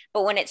good.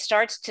 But when it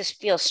starts to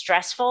feel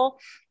stressful,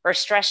 or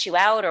stress you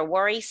out or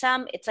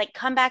worrisome, it's like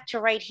come back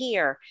to right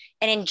here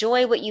and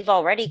enjoy what you've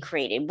already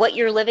created. What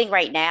you're living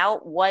right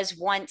now was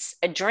once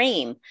a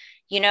dream.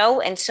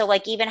 And so,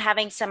 like, even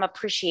having some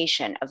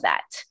appreciation of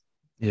that.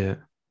 Yeah.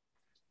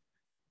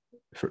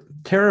 For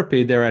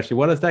therapy, there actually,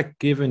 what has that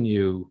given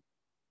you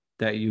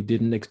that you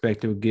didn't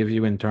expect it would give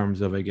you in terms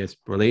of, I guess,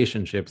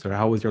 relationships, or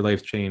how has your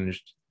life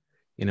changed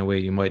in a way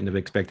you mightn't have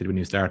expected when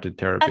you started Oh,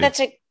 therapy?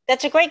 that's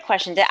That's a great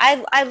question.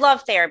 I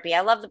love therapy. I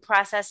love the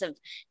process of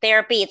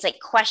therapy. It's like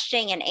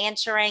questioning and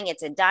answering.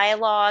 It's a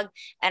dialogue,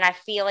 and I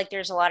feel like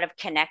there's a lot of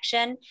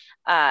connection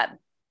uh,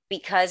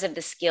 because of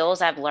the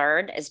skills I've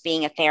learned as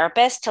being a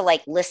therapist to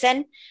like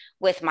listen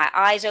with my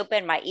eyes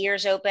open, my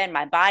ears open,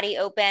 my body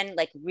open,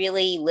 like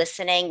really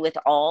listening with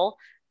all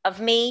of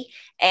me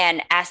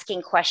and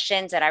asking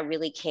questions that I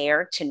really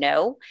care to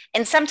know.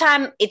 And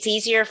sometimes it's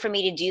easier for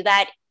me to do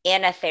that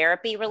in a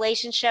therapy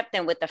relationship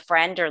than with a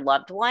friend or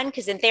loved one.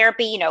 Because in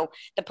therapy,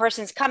 the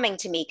person's coming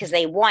to me because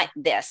they want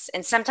this.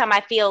 And sometimes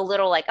I feel a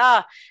little like,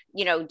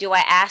 do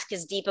I ask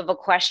as deep of a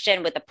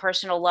question with a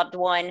personal loved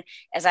one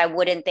as I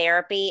would in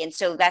therapy? And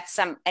so that's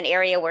an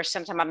area where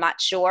sometimes I'm not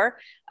sure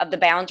of the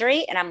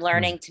boundary and I'm Mm.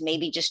 learning to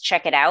maybe just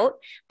check it out.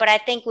 But I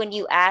think when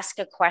you ask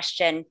a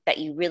question that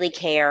you really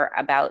care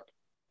about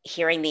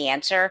hearing the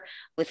answer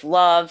with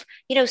love,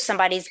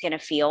 somebody's going to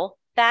feel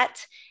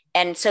that.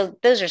 And so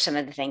those are some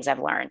of the things I've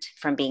learned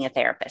from being a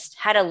therapist,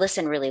 how to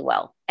listen really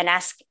well and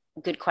ask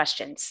good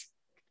questions.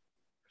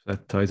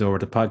 That ties over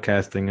to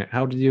podcasting.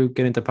 How did you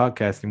get into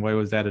podcasting? Why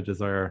was that a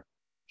desire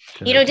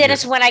to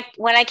Dennis, hear?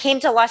 when I came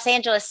to Los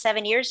Angeles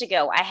 7 years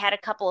ago, I had a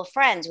couple of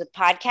friends with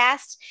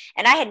podcasts,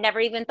 and I had never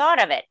even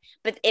thought of it,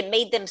 but it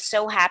made them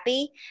so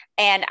happy.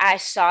 And I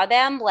saw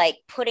them like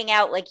putting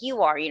out, like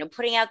you are,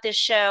 putting out this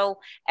show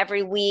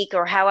every week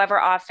or however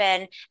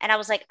often. And I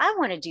was like, I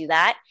want to do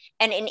that.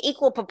 And in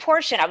equal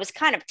proportion, I was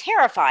kind of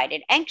terrified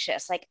and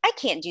anxious, like I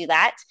can't do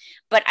that.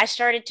 But I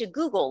started to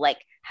Google like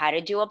how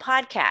to do a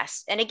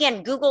podcast. And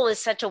again, Google is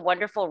such a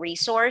wonderful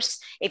resource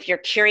if you're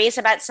curious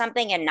about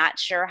something and not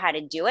sure how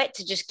to do it,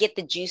 to just get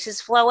the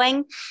juices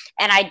flowing.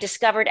 And I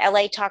discovered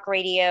LA Talk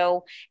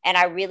Radio, and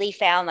I really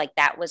found like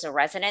that was a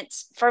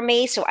resonance for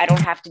me. So I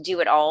don't have to do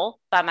it all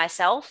by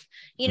myself.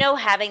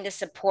 Having the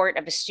support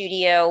of a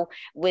studio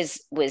was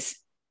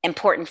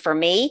important for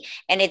me.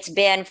 And it's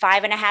been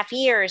 5.5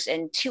 years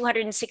and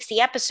 260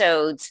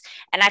 episodes.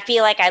 And I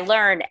feel like I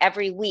learn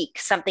every week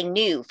something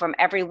new from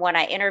everyone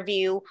I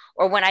interview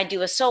or when I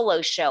do a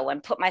solo show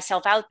and put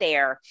myself out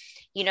there.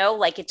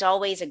 Like it's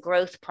always a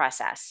growth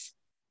process.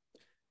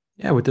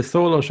 Yeah, with the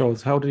solo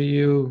shows, how do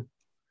you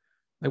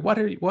like what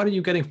are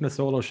you getting from the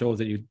solo shows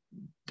that you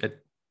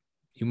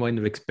might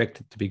have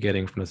expected to be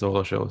getting from the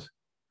solo shows?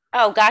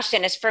 Oh gosh,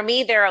 Dennis, for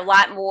me, they're a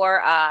lot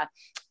more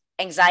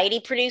anxiety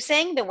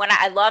producing than when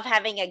I love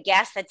having a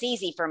guest. That's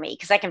easy for me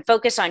because I can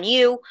focus on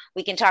you.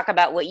 We can talk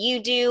about what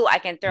you do. I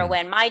can throw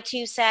Mm. in my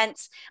 2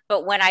 cents.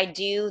 But when I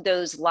do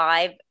those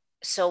live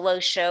solo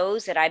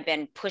shows that I've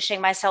been pushing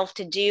myself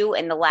to do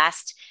in the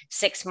last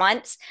 6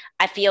 months,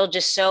 I feel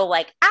just so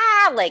like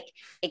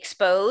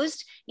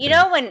exposed,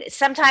 Yeah. and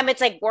sometimes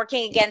it's like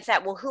working against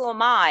that. Well, who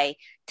am I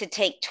to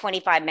take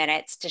 25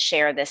 minutes to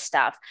share this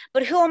stuff?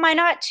 But who am I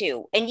not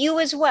to? And you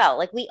as well.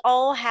 Like we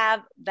all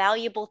have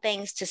valuable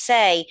things to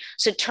say.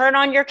 So turn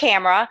on your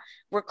camera,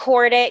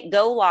 record it,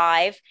 go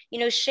live,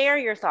 share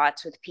your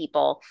thoughts with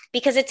people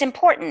because it's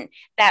important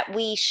that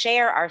we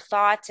share our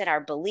thoughts and our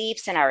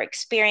beliefs and our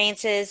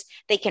experiences.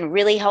 They can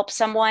really help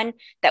someone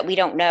that we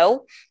don't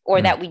know or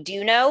Mm. that we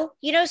do know,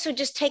 so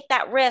just take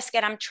that risk.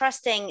 And I'm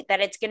trusting that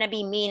it's going to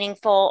be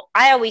meaningful.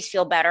 I always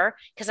feel better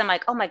because I'm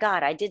like, oh my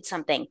God, I did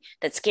something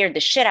that scared the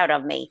shit out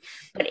of me,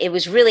 but it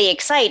was really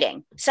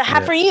exciting. So, how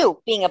Yeah. for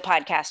you being a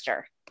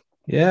podcaster?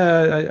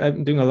 Yeah,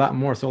 I'm doing a lot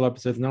more solo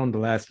episodes now in the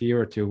last year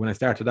or two. When I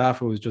started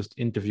off, it was just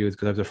interviews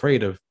because I was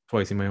afraid of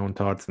voicing my own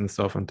thoughts and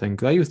stuff and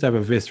things. I used to have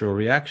a visceral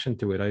reaction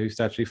to it. I used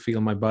to actually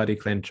feel my body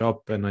clench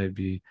up and I'd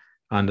be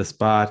on the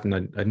spot and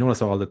I'd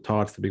notice all the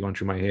thoughts that be going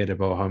through my head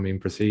about how I'm being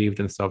perceived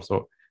and stuff.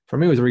 So for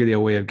me, it was really a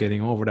way of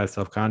getting over that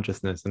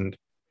self-consciousness and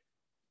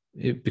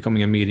it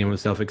becoming a medium of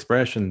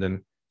self-expression.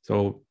 Then,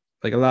 so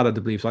like a lot of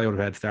the beliefs I would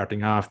have had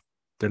starting off,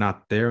 they're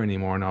not there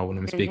anymore now when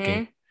I'm speaking.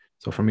 Mm-hmm.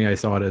 So for me, I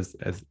saw it as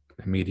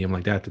a medium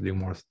like that to do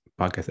more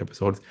podcast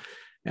episodes.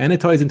 And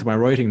it ties into my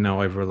writing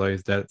now. I've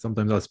realized that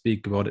sometimes I'll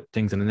speak about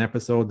things in an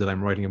episode that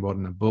I'm writing about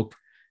in a book.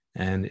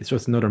 And it's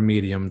just another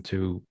medium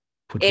to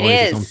put It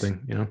voice to is.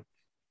 something.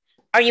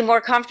 Are you more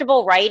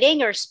comfortable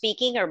writing or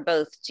speaking or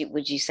both,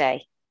 would you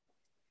say?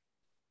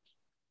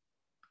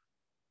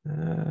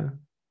 Uh,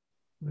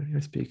 what are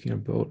you speaking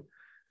about?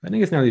 I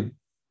think it's nearly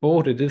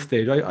both at this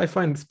stage. I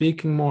find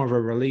speaking more of a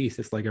release.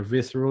 It's like a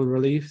visceral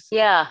release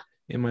Yeah.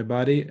 in my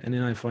body. And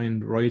then I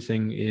find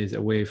writing is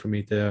a way for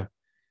me to,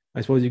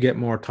 I suppose you get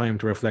more time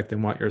to reflect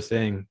on what you're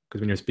saying.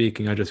 Because when you're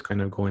speaking, I just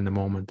kind of go in the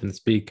moment and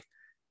speak.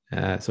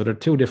 So they're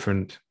two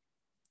different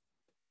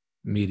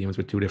mediums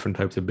with two different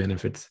types of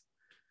benefits.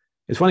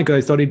 It's funny because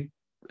I studied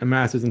a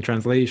master's in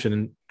translation,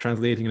 and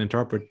translating and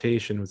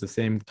interpretation was the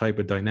same type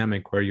of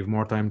dynamic where you have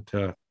more time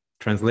to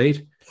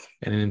translate,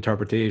 and in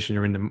interpretation,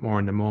 you're more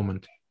in the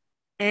moment.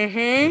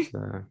 Mm-hmm. It's,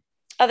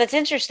 Oh, that's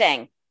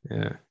interesting.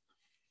 yeah.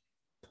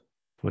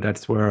 But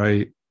that's where I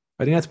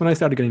think that's when I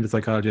started getting into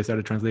psychology. I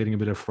started translating a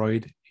bit of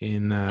Freud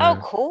in Oh,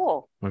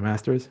 cool. my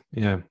master's.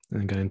 Yeah,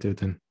 and got into it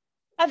then.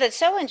 Oh, that's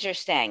so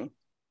interesting.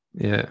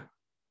 Yeah.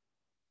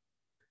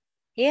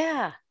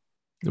 Yeah.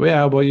 Well, yeah,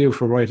 how about you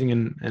for writing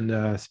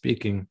and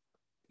speaking?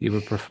 Do you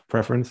have a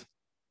preference?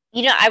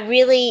 I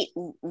really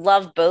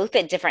love both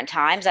at different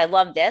times. I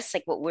love this,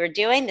 like what we're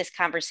doing, this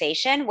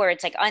conversation where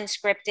it's like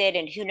unscripted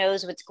and who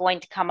knows what's going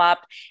to come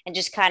up and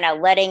just kind of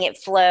letting it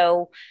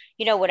flow,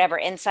 whatever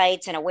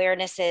insights and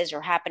awarenesses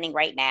are happening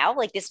right now.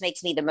 Like this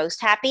makes me the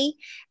most happy.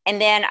 And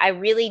then I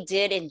really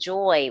did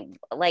enjoy,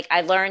 like,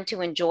 I learned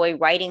to enjoy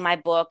writing my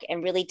book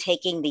and really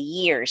taking the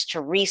years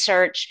to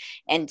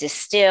research and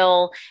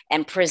distill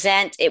and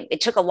present. It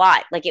took a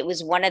lot. Like it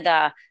was one of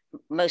the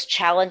most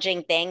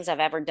challenging things I've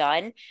ever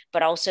done,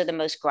 but also the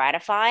most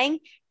gratifying.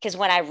 Because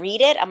when I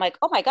read it, I'm like,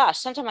 oh my gosh,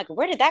 sometimes I'm like,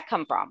 where did that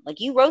come from? Like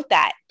you wrote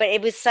that. But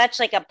it was such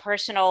like a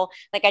personal,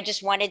 like I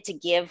just wanted to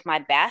give my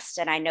best.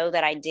 And I know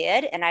that I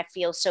did. And I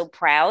feel so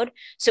proud.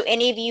 So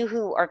any of you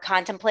who are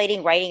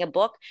contemplating writing a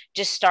book,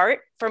 just start.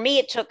 For me,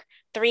 it took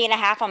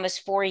 3.5,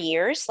 almost 4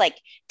 years.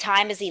 Like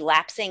time is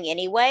elapsing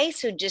anyway.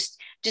 So just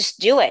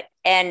do it.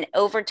 And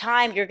over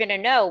time, you're gonna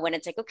know when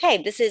it's like,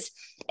 okay, this is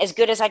as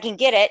good as I can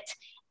get it,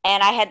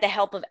 and I had the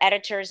help of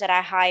editors that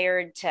I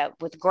hired to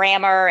with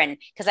grammar, and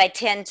because I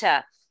tend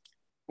to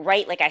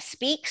write like I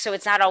speak, so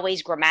it's not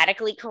always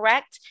grammatically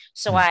correct.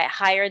 So Mm. I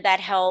hired that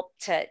help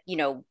to,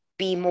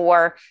 be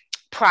more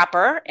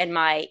proper in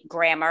my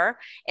grammar.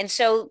 And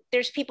so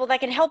there's people that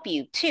can help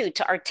you too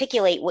to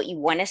articulate what you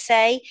want to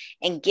say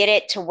and get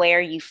it to where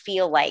you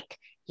feel like,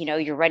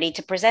 you're ready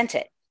to present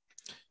it.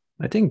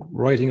 I think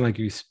writing like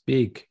you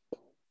speak,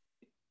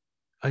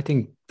 I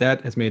think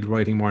that has made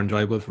writing more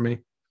enjoyable for me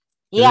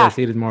because I Yeah.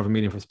 see it as more of a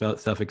medium for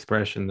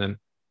self-expression than.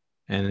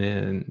 And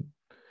then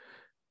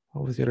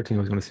what was the other thing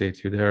I was going to say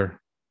to you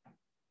there?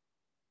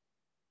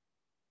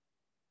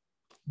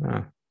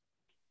 Ah,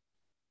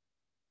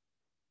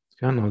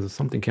 I don't know. There's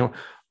something came.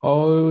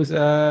 Oh, it was.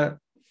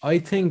 I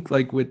think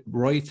like with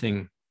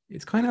writing,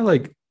 it's kind of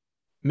like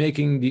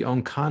making the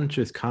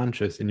unconscious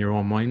conscious in your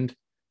own mind.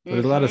 So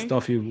there's a lot of Mm-hmm.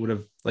 stuff you would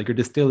have like you're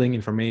distilling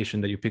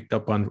information that you picked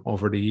up on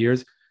over the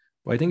years.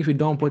 But I think if you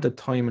don't put the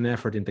time and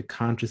effort into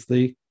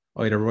consciously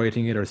either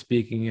writing it or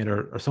speaking it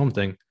or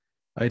something,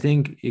 I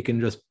think it can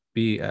just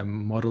be a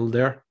muddle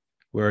there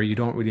where you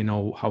don't really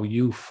know how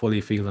you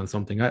fully feel on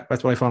something.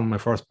 That's what I found in my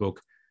first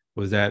book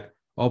was that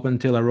up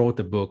until I wrote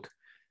the book,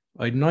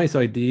 I had nice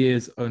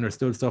ideas, I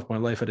understood stuff, my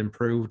life had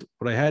improved,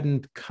 but I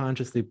hadn't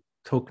consciously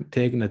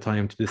taken the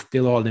time to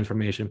distill all the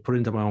information, put it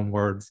into my own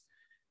words,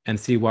 and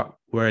see what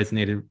where it's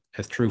needed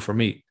as true for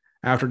me.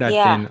 After that,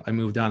 Yeah. then I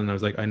moved on and I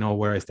was like, I know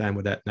where I stand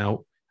with that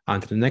now. On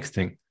to the next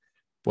thing.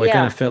 But I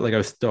kind Yeah. of felt like I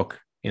was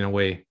stuck in a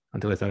way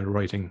until I started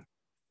writing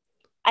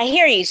I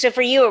hear you. So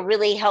for you, it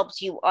really helps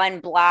you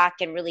unblock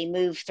and really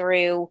move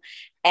through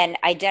and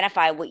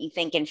identify what you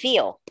think and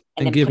feel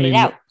and and then put it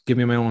out. give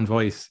me my own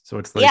voice. So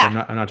it's like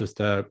Yeah. I'm not just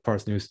a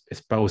person who's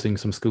espousing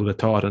some school of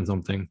thought and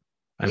something.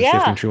 I'm sifting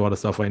Yeah. through all the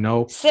stuff I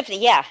know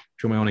Sifting. Yeah.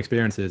 through my own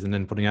experiences and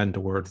then putting it into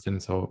words.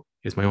 And so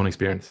it's my own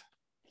experience.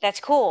 That's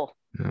cool.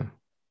 Yeah.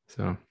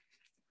 So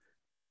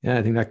yeah,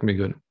 I think that can be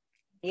good.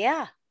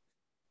 Yeah.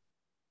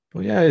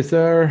 But yeah, is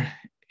there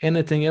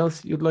anything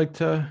else you'd like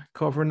to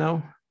cover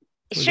now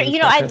for Sure.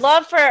 the I'd podcast?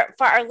 love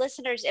for our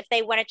listeners, if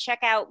they want to check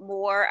out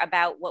more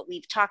about what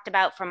we've talked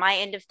about from my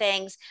end of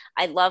things,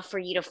 I'd love for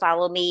you to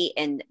follow me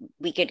and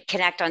we could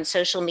connect on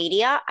social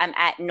media. I'm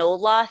at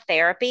NOLA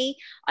Therapy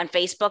on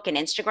Facebook and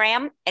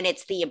Instagram, and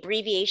it's the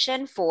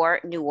abbreviation for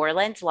New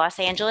Orleans, Los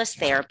Angeles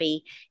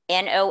Therapy,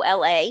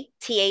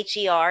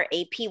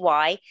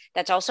 NOLATHERAPY.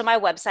 That's also my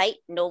website,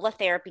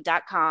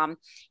 nolatherapy.com.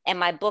 And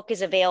my book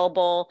is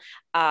available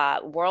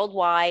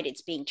worldwide.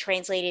 It's being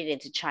translated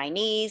into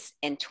Chinese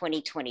in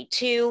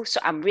 2022. So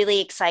I'm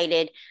really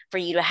excited for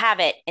you to have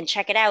it and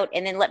check it out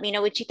and then let me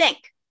know what you think.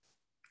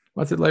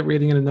 What's it like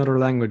reading it in other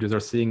languages or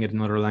seeing it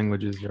in other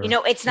languages? Or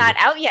It's is not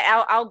it out yet.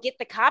 I'll get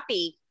the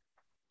copy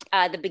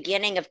the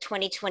beginning of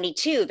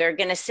 2022. They're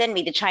going to send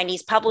me the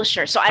Chinese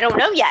publisher. So I don't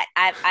know yet.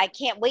 I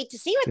can't wait to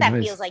see what too that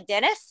nice? feels like,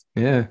 Dennis.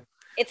 Yeah.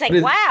 It's But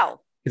like,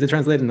 wow. is it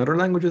translated in other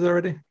languages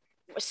already?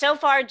 So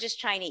far, just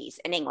Chinese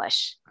and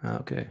English. Ah,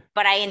 okay.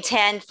 But I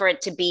intend for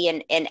it to be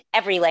in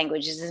every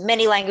language, as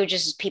many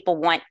languages as people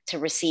want to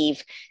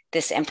receive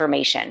this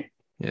information.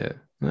 Yeah.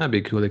 That'd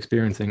be cool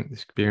experiencing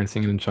it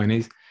in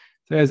Chinese.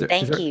 So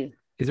Thank you.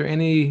 is there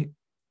any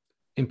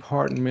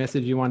important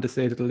message you want to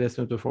say to the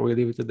listeners before we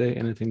leave it today?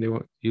 Anything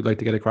you'd like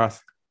to get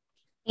across?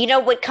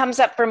 What comes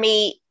up for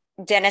me,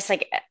 Dennis,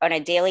 like on a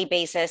daily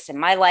basis in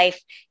my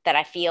life that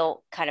I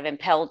feel kind of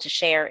impelled to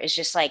share is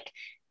just like,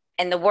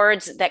 and the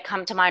words that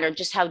come to mind are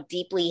just how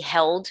deeply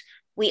held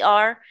we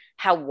are,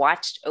 how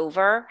watched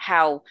over,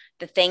 how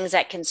the things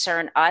that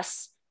concern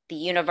us, the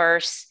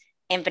universe,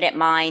 infinite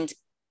mind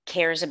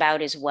cares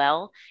about as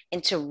well.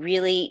 And to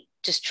really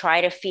just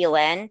try to feel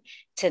in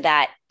to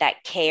that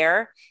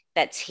care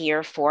that's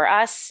here for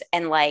us,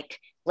 and like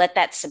let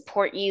that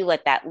support you,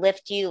 let that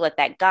lift you, let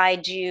that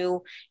guide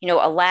you,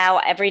 allow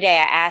every day.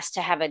 I ask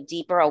to have a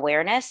deeper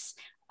awareness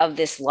of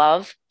this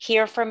love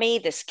here for me,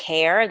 this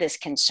care, this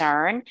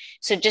concern.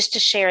 So just to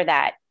share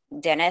that,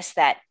 Dennis,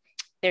 that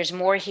there's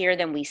more here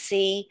than we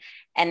see,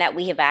 and that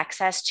we have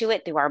access to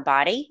it through our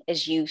body,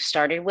 as you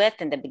started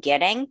with in the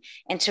beginning,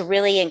 and to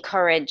really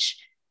encourage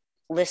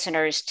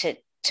listeners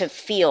to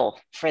feel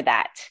for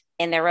that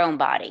in their own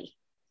body.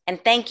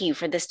 And thank you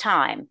for this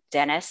time,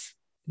 Dennis.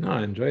 No,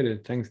 I enjoyed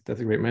it. Thanks. That's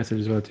a great message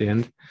as well at the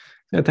end.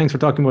 Yeah, thanks for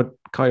talking about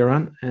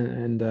Chiron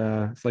and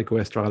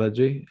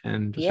psychoastrology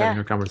and just having Yeah.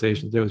 our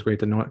conversations. It was great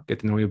to get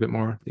to know you a bit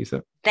more,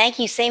 Lisa. Thank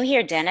you. Same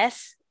here,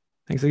 Dennis.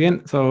 Thanks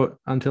again. So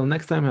until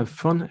next time, have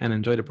fun and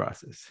enjoy the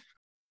process.